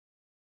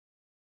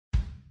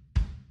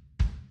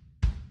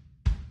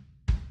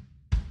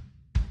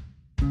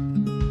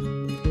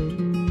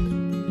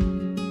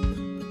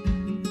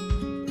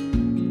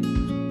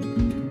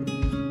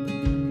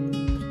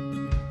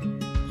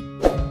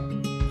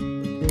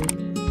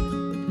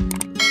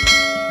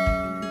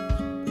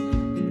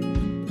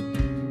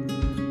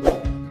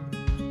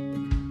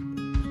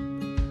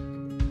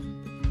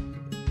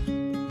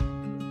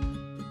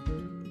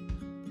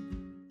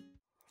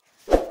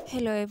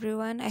Hello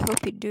everyone, I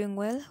hope you're doing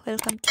well.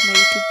 Welcome to my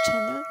YouTube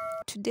channel.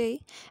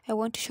 Today I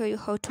want to show you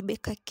how to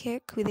bake a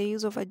cake with the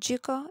use of a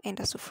jiko and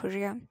a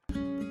sufuria.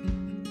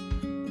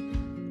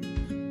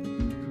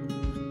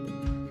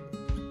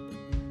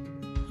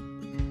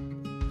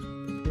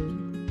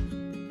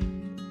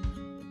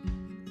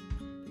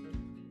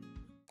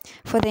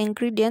 For the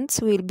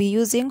ingredients, we'll be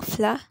using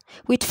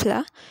wheat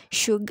flour,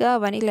 sugar,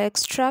 vanilla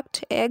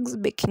extract, eggs,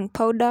 baking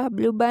powder,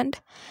 blue band,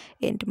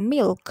 and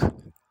milk.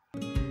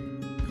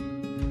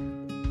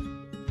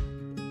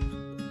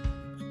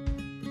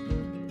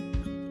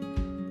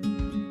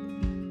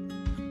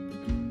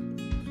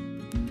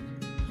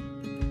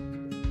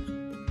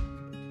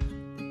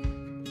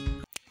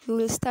 We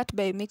will start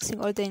by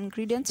mixing all the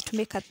ingredients to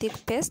make a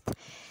thick paste.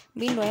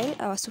 Meanwhile,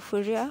 our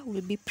sufuria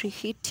will be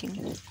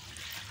preheating.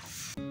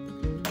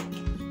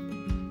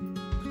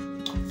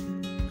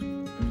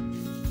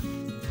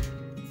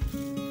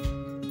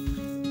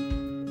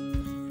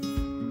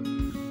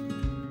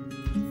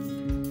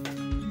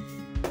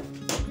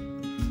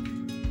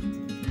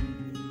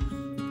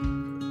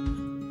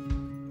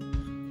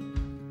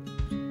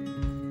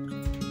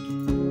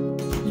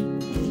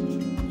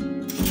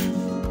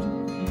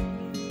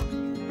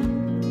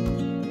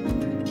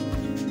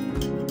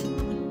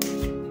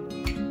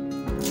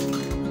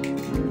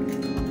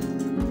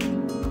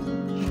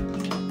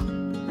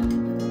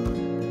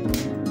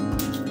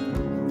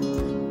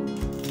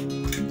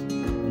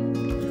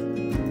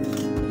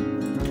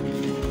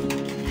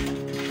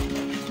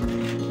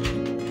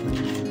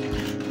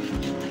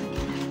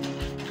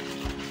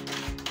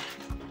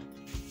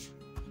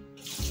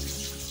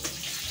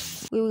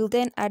 We will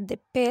then add the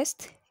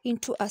paste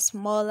into a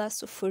smaller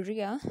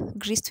sufuria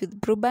greased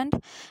with blue band,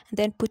 and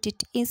then put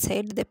it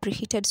inside the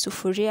preheated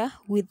sufuria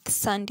with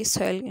sandy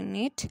soil in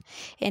it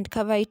and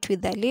cover it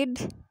with a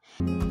lid.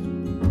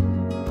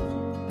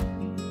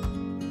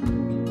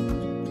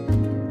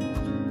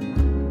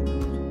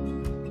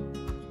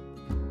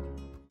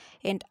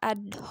 And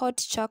add hot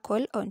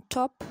charcoal on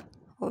top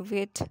of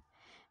it.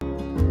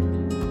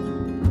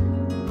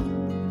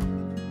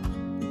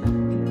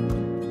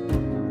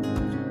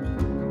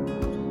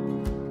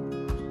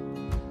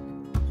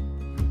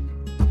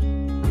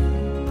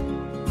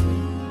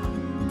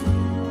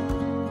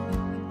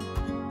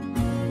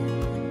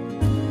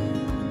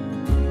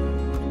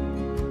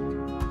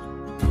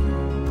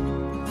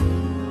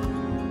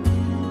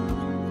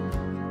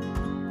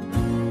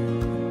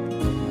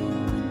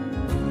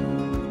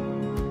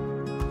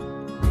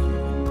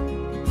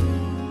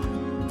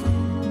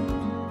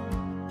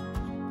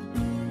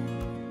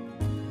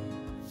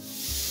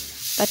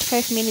 But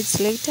 5 minutes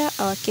later,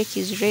 our cake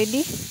is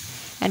ready,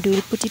 and we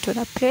will put it on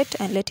a plate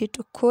and let it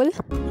cool.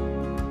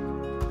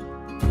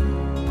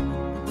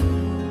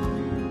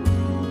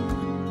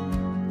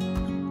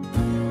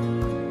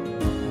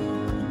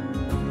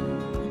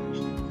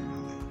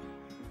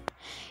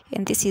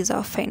 And this is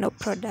our final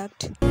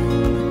product.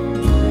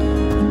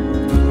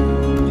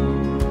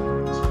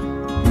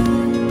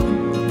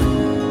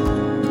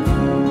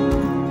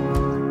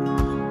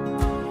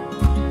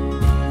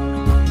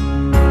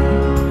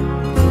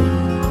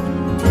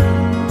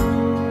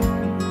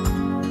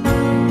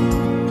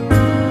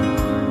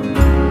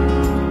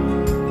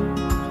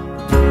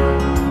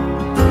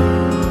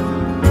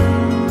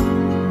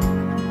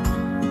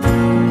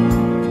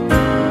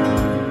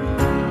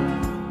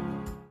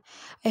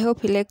 I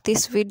hope you like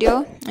this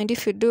video, and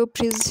if you do,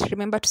 please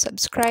remember to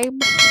subscribe,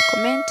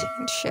 comment,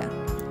 and share.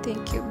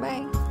 Thank you.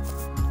 Bye.